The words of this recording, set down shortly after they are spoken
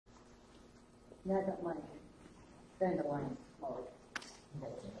Yeah, I got my dandelion smoke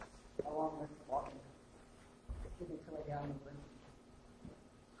along with walking. Give me till I down the room.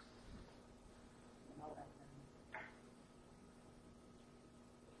 And all that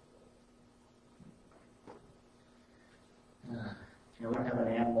We don't have an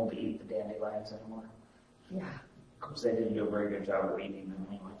animal to eat the dandelions anymore. Yeah. Of course, they didn't do a very good job of eating them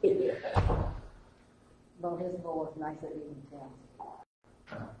anyway. Well, his bowl was nice at eating too.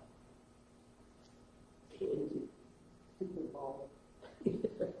 Stupid bowl.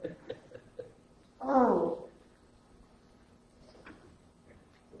 Oh.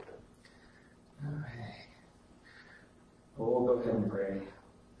 All right. Well, we'll go ahead and pray.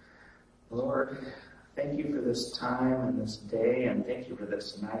 Lord, thank you for this time and this day, and thank you for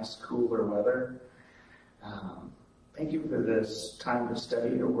this nice, cooler weather. Thank you for this time to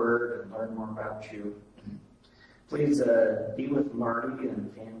study your word and learn more about you. Please be with Marty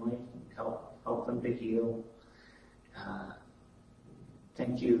and family. Help them to heal.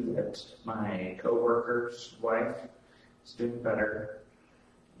 Thank you that my co-worker's wife is doing better.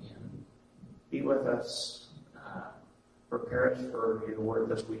 And be with us. Prepare us for your word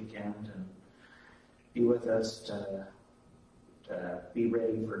this weekend, and be with us to be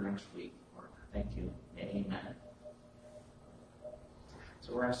ready for next week. Lord, thank you. Amen.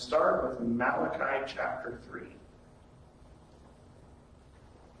 So we're going to start with Malachi chapter 3.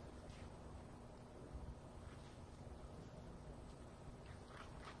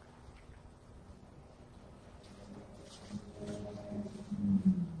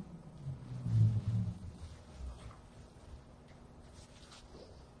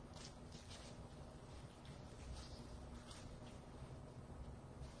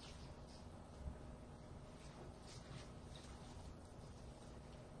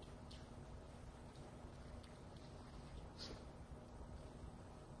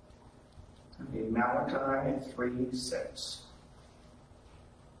 Malachi 3:6.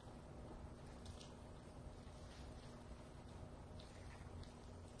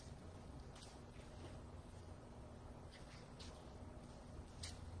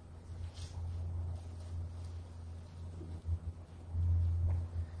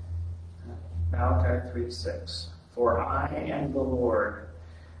 Malachi 3:6. For I am the Lord,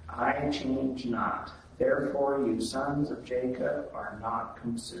 I change not. Therefore you sons of Jacob are not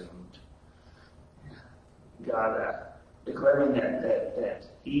consumed. God declaring that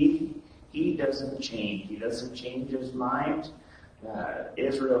He doesn't change. He doesn't change His mind.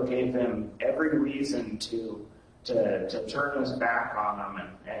 Israel gave Him every reason to turn His back on them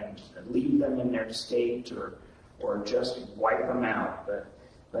and leave them in their state or just wipe them out.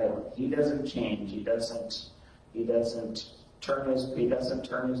 But He doesn't change. He doesn't turn His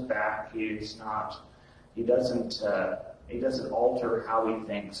back. He doesn't alter how He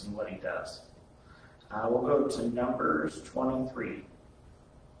thinks and what He does. We'll go to Numbers 23.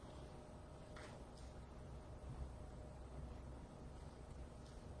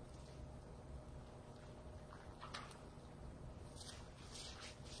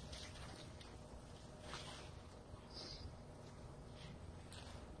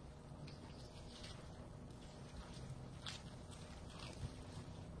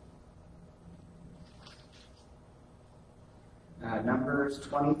 Numbers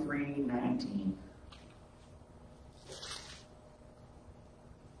 23:19.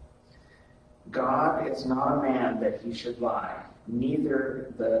 God is not a man that he should lie,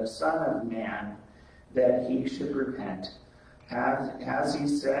 neither the Son of Man that he should repent. Has he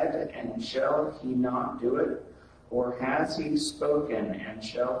said, and shall he not do it? Or has he spoken, and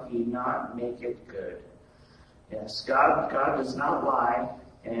shall he not make it good? Yes, God does not lie,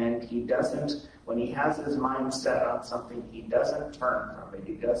 and he doesn't, when he has his mind set on something, he doesn't turn from it.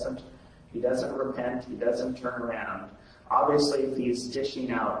 He doesn't repent, he doesn't turn around. Obviously, if he's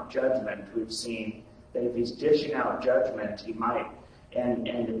dishing out judgment, we've seen that if he's dishing out judgment, he might, and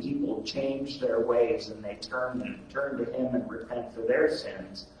the people change their ways and they turn to him and repent for their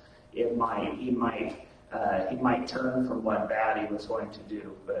sins. He might turn from what bad he was going to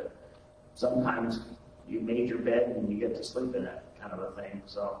do. But sometimes you made your bed and you get to sleep in it, kind of a thing.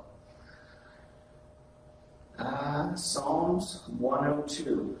 So, Psalms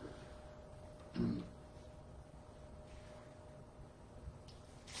 102.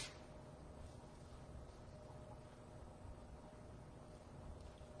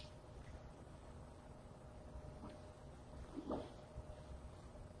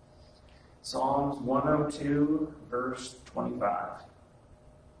 Psalms 102, verse 25.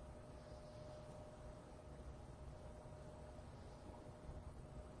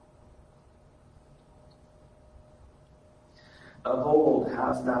 Of old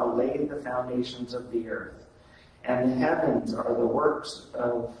hast thou laid the foundations of the earth, and the heavens are the work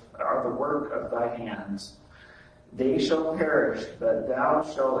of thy hands. They shall perish, but thou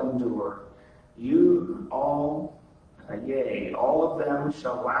shalt endure. You all, all of them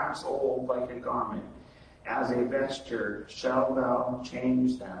shall wax old like a garment. As a vesture shalt thou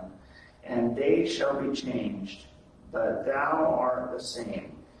change them, and they shall be changed. But thou art the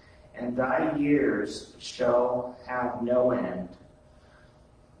same, and thy years shall have no end.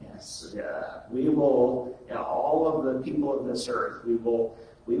 Yes, we will, all of the people of this earth, we will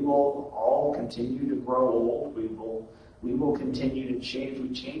all continue to grow old. We will continue to change. We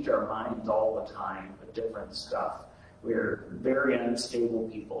change our minds all the time with different stuff. We're very unstable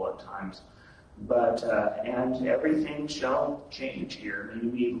people at times. But, and everything shall change here. I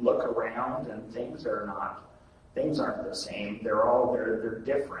mean, we look around and things aren't the same. They're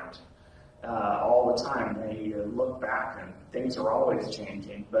different all the time. You look back and things are always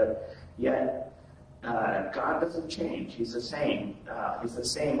changing. But yet, God doesn't change. He's the same. He's the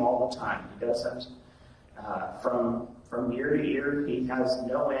same all the time. He doesn't. From year to year, he has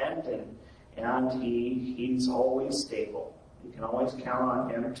no end, and he's always stable. You can always count on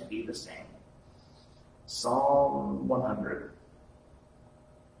him to be the same. Psalm 100.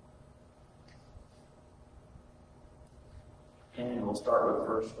 And we'll start with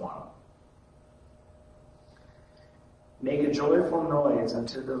verse 1. Make a joyful noise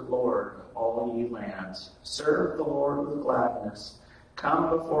unto the Lord, all ye lands. Serve the Lord with gladness. Come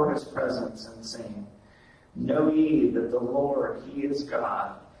before his presence and sing. Know ye that the Lord, he is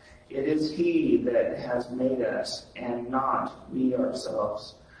God. It is he that has made us, and not we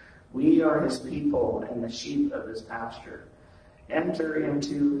ourselves. We are his people and the sheep of his pasture. Enter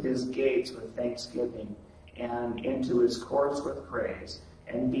into his gates with thanksgiving, and into his courts with praise,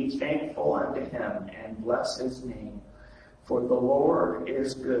 and be thankful unto him, and bless his name. For the Lord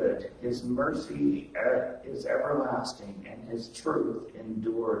is good, his mercy is everlasting, and his truth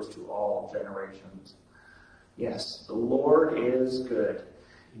endures to all generations. Yes, the Lord is good.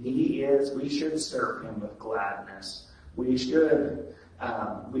 We should serve him with gladness. We should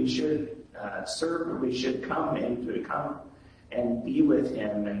serve. We should come and be with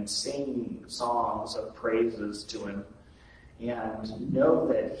him and sing songs of praises to him, and know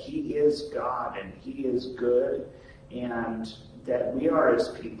that he is God and he is good, and that we are his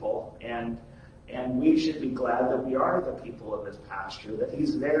people, and we should be glad that we are the people of his pasture, that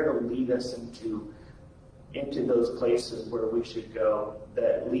he's there to lead us into those places where we should go,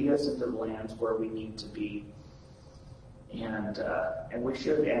 that lead us into the lands where we need to be. And we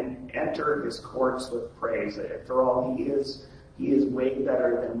should enter his courts with praise. After all, he is way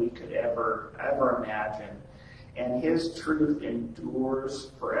better than we could ever imagine. And his truth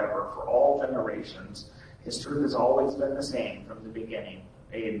endures forever, for all generations. His truth has always been the same from the beginning.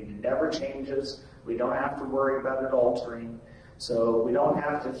 It never changes. We don't have to worry about it altering. So we don't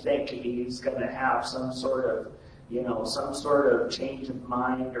have to think he's going to have some sort of change of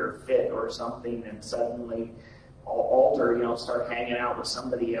mind or fit or something, and suddenly alter, start hanging out with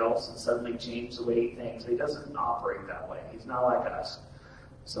somebody else and suddenly change the way he thinks. He doesn't operate that way. He's not like us.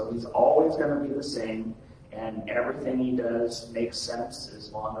 So he's always going to be the same, and everything he does makes sense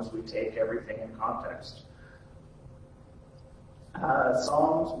as long as we take everything in context.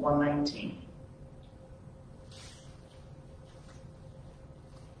 Psalms 119.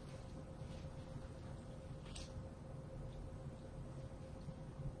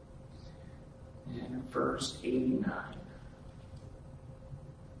 And verse 89.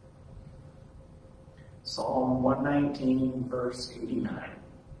 Psalm 119, verse 89.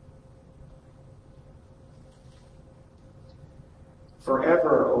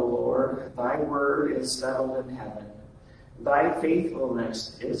 Forever, O Lord, thy word is settled in heaven. Thy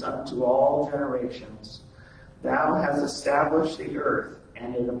faithfulness is unto all generations. Thou hast established the earth,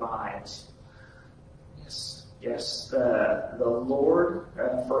 and it abides. Yes, the Lord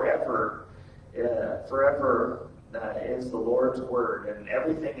forever is the Lord's word, and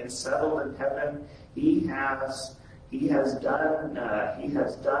everything is settled in heaven. He has done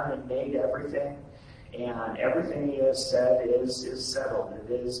and made everything, and everything he has said is settled.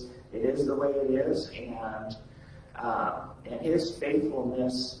 It is the way it is, and his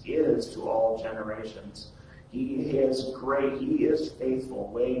faithfulness is to all generations. He is great. He is faithful,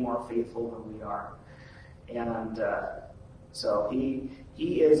 way more faithful than we are, and so he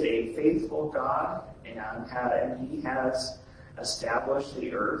is a faithful God, and he has established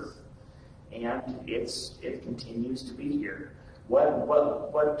the earth, and it continues to be here. What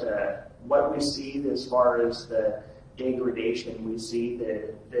we see as far as the degradation, we see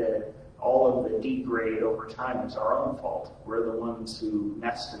all of the degrade over time is our own fault. We're the ones who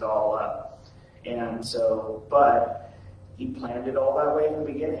messed it all up. And so, but he planned it all that way in the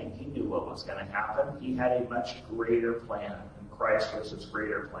beginning. He knew what was going to happen. He had a much greater plan, and Christ was his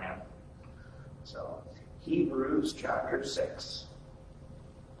greater plan. So, Hebrews chapter 6.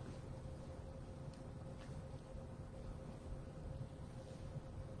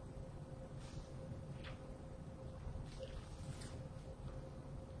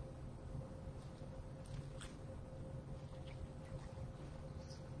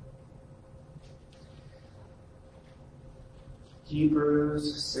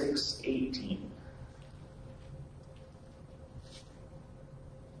 Hebrews 6:18.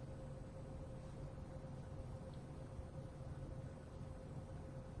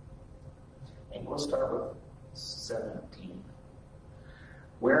 And we'll start with 17.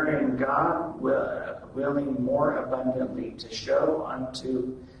 Wherein God willing more abundantly to show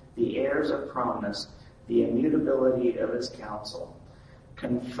unto the heirs of promise the immutability of his counsel,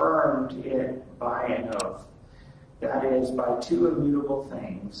 confirmed it by an oath. That is, by two immutable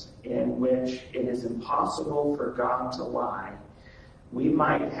things, in which it is impossible for God to lie, we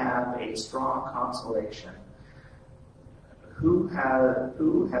might have a strong consolation, who have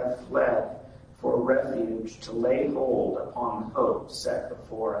fled for refuge to lay hold upon the hope set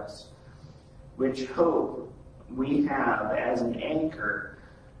before us, which hope we have as an anchor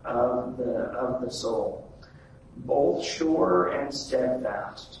of the soul, both sure and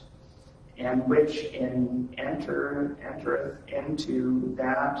steadfast, and which entereth into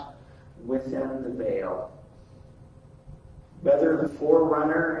that within the veil. Whether the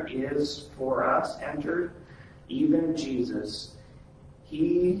forerunner is for us entered, even Jesus,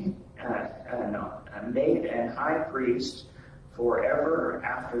 he made an high priest forever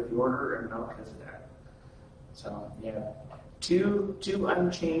after the order of Melchizedek. So, two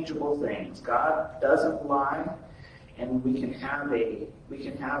unchangeable things. God doesn't lie. And we can have a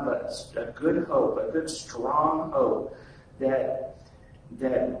good hope, a good strong hope that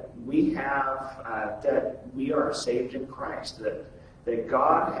we have that we are saved in Christ, that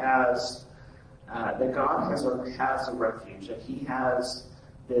God has a refuge, that He has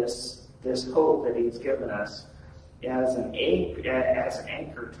this hope that He's given us as an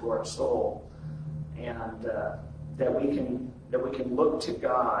anchor to our soul, and that we can look to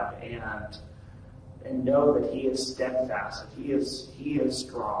God and know that He is steadfast, that He is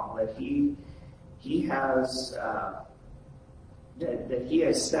strong, that He has that He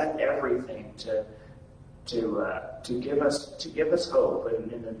has set everything to give us hope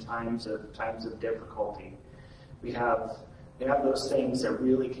in the times of difficulty. We have those things that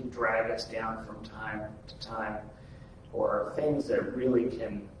really can drag us down from time to time, or things that really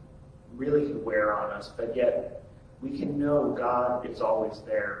can wear on us, but yet we can know God is always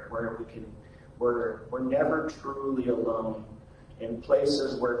there, where we're never truly alone in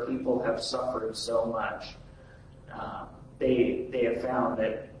places where people have suffered so much. They have found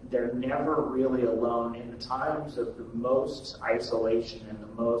that they're never really alone in the times of the most isolation and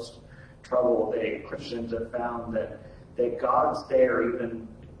the most trouble. Christians have found that God's there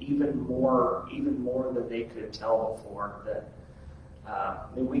even more than they could tell before. That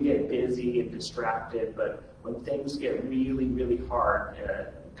we get busy and distracted, but when things get really, really hard,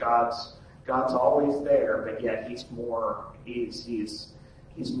 God's always there, but yet He's more easily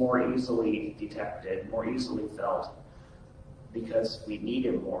detected, more easily felt, because we need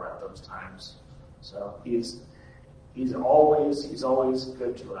Him more at those times. So He's always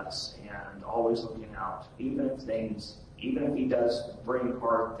good to us and always looking out, even if He does bring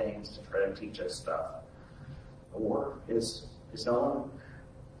hard things to try to teach us stuff, or His own.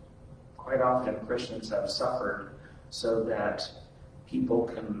 Quite often Christians have suffered so that people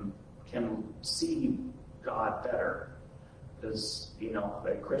can see God better, because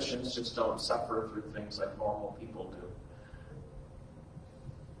that Christians just don't suffer through things like normal people do.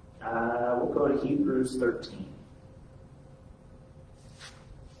 We'll go to Hebrews 13.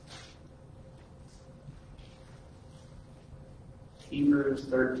 Hebrews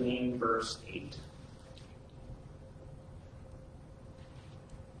 13, verse 8.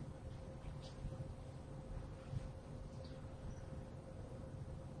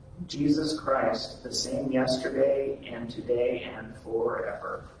 Jesus Christ, the same yesterday and today and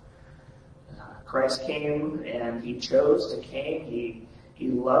forever. Christ came and He chose to come. He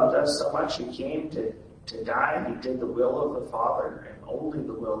loved us so much He came to die. He did the will of the Father and only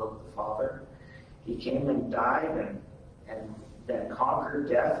the will of the Father. He came and died and then conquered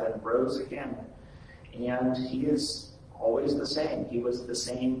death and rose again. And He is always the same. He was the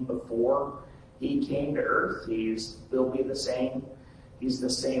same before He came to earth. He will be the same He's the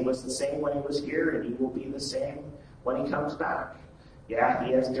same, was the same when he was here, and he will be the same when he comes back. Yeah,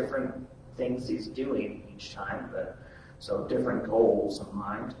 he has different things he's doing each time, but so different goals in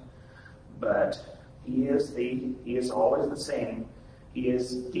mind. But he is always the same. He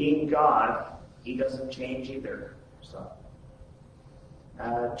is being God. He doesn't change either. So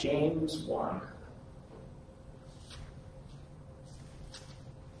James 1.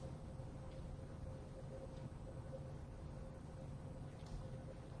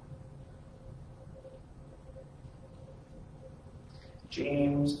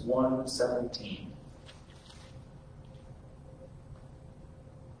 James 1:17.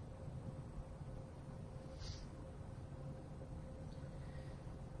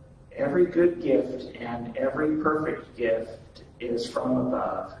 Every good gift and every perfect gift is from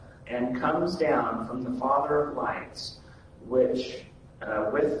above and comes down from the Father of lights, which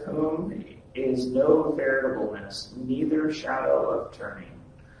with whom is no variableness, neither shadow of turning.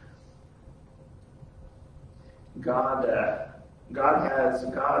 God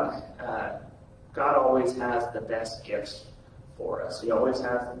always has the best gifts for us. He always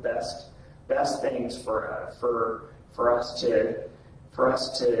has the best things for us to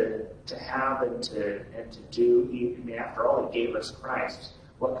have and to do. After all, He gave us Christ.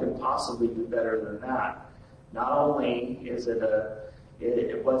 What could possibly be better than that? Not only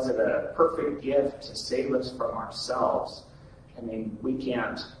was it a perfect gift to save us from ourselves. I mean, we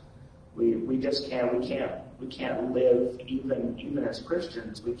can't live even as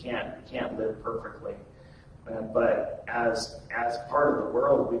Christians. We can't live perfectly. But as part of the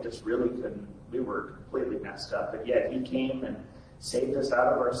world, we just really couldn't. We were completely messed up. But yet He came and saved us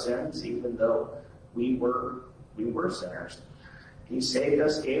out of our sins, even though we were sinners. He saved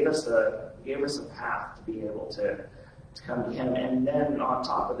us, gave us a path to be able to come to Him, and then on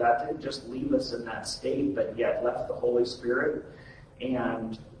top of that, didn't just leave us in that state, but yet left the Holy Spirit,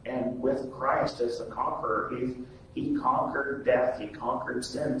 and with Christ as the conqueror, He conquered death, He conquered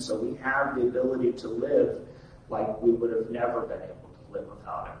sin, so we have the ability to live like we would have never been able to live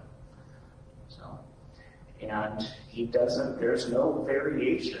without Him. So, and He doesn't. There's no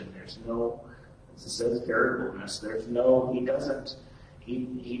variation. There's no. As it says, variableness. There's no. He doesn't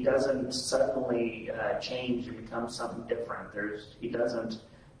suddenly change and become something different. He doesn't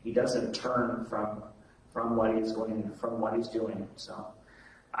turn from what he's doing. So,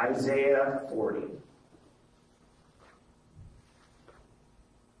 Isaiah 40.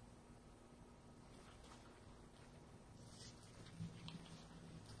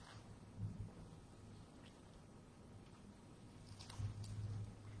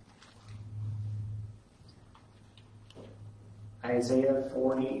 Isaiah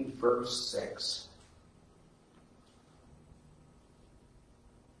 40, verse 6.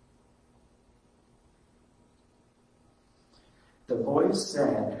 The voice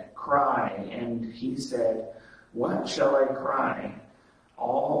said, "Cry," and He said, "What shall I cry?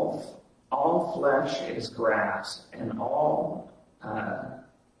 All flesh is grass, and all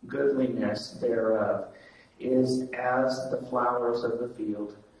goodliness thereof is as the flowers of the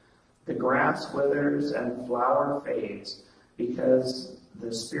field. The grass withers and the flower fades, because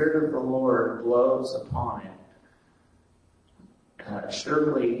the Spirit of the Lord blows upon it.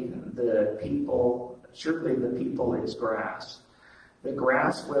 Surely the people is grass. The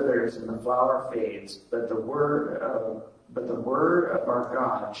grass withers and the flower fades, but the word of our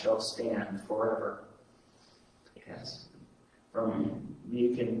God shall stand forever." Yes,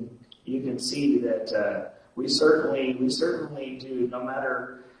 you can see that we certainly do. No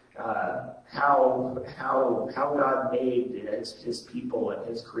matter how God made His people and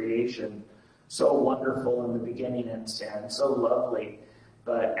His creation so wonderful in the beginning and so lovely,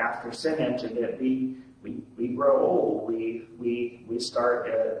 but after sin entered it, we grow old. We start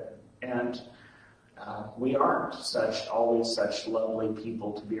and we aren't always such lovely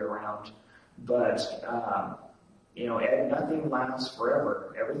people to be around. But and nothing lasts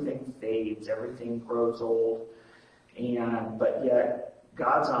forever. Everything fades. Everything grows old. But yet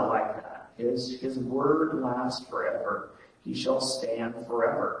God's not like that. His word lasts forever. He shall stand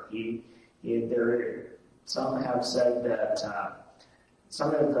forever. Some have said that.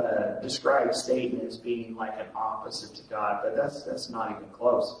 Some have described Satan as being like an opposite to God, but that's not even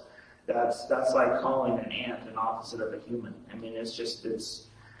close. That's like calling an ant an opposite of a human. I mean, it's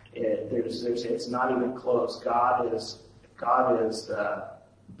not even close. God is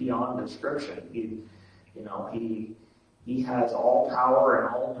beyond description. He has all power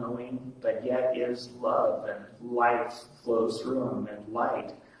and all knowing, but yet is love, and life flows through Him, and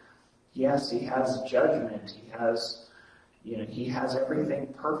light. Yes, He has judgment. He has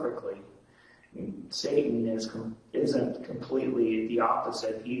everything perfectly, Satan isn't completely the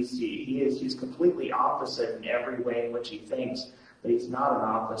opposite. He's completely opposite in every way in which he thinks, but he's not an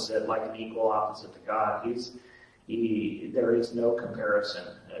opposite, like an equal opposite to God. There is no comparison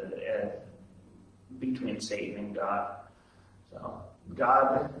between Satan and God. So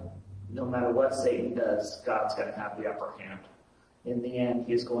God, no matter what Satan does, God's going to have the upper hand. In the end,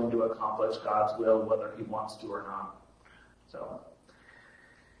 he's going to accomplish God's will, whether he wants to or not. So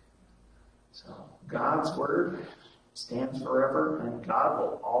God's word stands forever, and God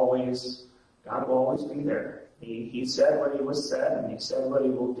will always be there. He said what he was said, and he said what he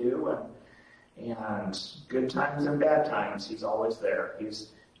will do, and good times and bad times, he's always there.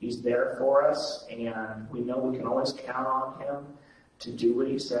 He's there for us, and we know we can always count on him to do what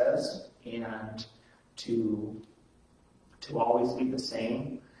he says, and to always be the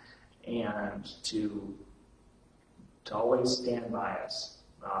same, and to always stand by us,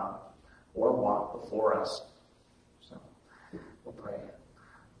 or walk before us. So we'll pray.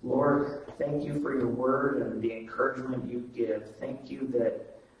 Lord, thank you for your word and the encouragement you give. Thank you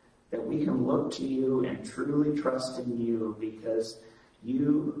that we can look to you and truly trust in you, because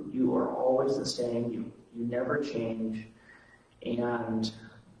you are always the same. You never change, and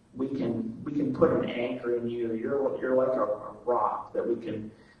we can put an anchor in you. You're like a rock that we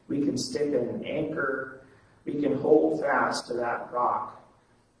can stick an anchor. We can hold fast to that rock,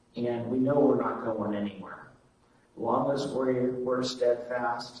 and we know we're not going anywhere. As long as we're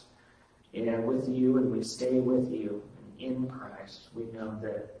steadfast and with you, and we stay with you in Christ, we know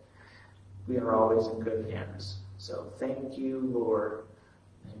that we are always in good hands. So thank you, Lord,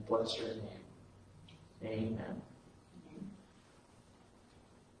 and bless your name. Amen.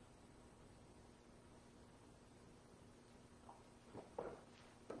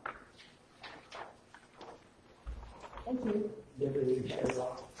 Thank you. Liberty,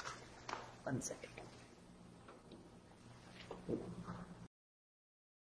 1 second.